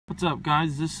What's up,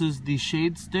 guys? This is the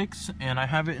Shade Styx, and I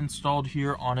have it installed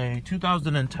here on a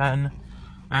 2010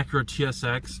 Acura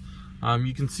TSX.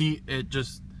 You can see it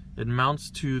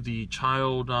mounts to the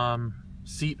child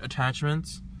seat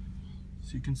attachments.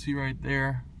 So you can see right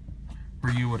there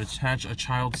where you would attach a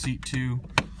child seat to.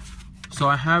 So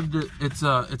I have it's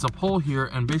a pole here,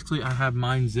 and basically I have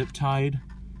mine zip tied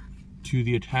to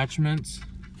the attachments,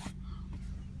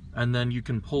 and then you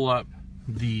can pull up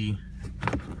the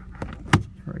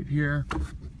right here,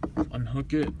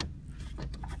 unhook it.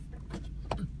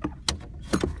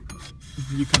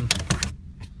 You can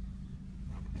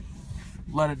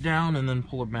let it down and then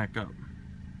pull it back up.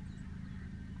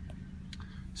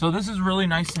 So this is really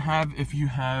nice to have if you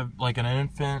have like an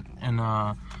infant in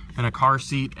a car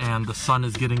seat and the sun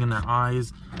is getting in their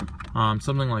eyes,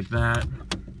 something like that.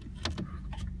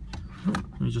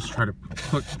 Let me just try to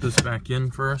put this back in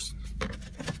first.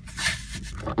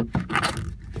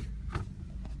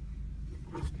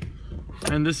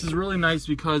 And this is really nice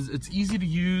because it's easy to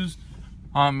use,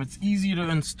 it's easy to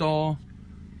install.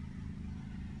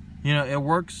 You know, it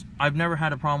works. I've never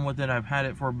had a problem with it. I've had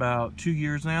it for about 2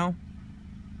 years now.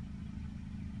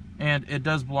 And it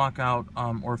does block out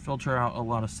or filter out a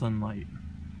lot of sunlight.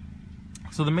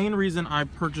 So the main reason I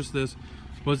purchased this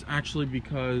was actually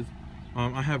because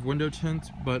I have window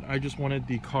tint, but I just wanted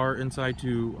the car inside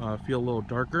to feel a little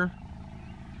darker.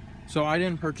 So I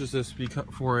didn't purchase this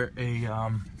for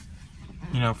a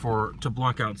you know, to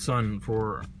block out sun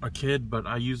for a kid, but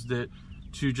I used it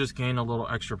to just gain a little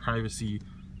extra privacy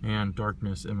and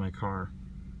darkness in my car.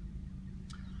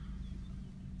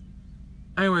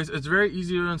 Anyways, it's very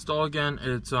easy to install. Again,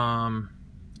 it's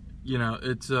you know,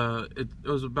 it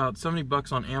was about 70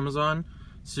 bucks on Amazon,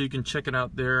 so you can check it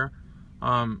out there.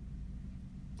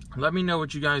 Let me know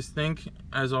what you guys think.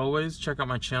 As always, check out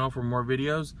my channel for more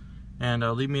videos, and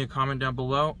leave me a comment down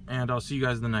below, and I'll see you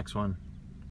guys in the next one.